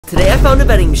Today I found a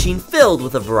vending machine filled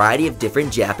with a variety of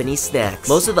different Japanese snacks.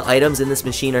 Most of the items in this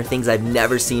machine are things I've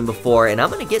never seen before, and I'm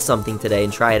gonna get something today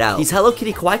and try it out. These Hello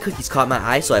Kitty Kawaii cookies caught my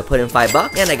eye, so I put in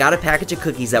 $5, and I got a package of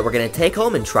cookies that we're gonna take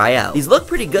home and try out. These look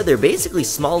pretty good. They're basically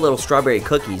small little strawberry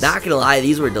cookies. Not gonna lie,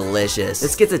 these were delicious.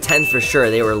 This gets a 10 for sure.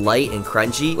 They were light and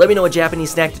crunchy. Let me know what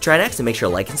Japanese snack to try next, and make sure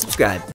to like and subscribe.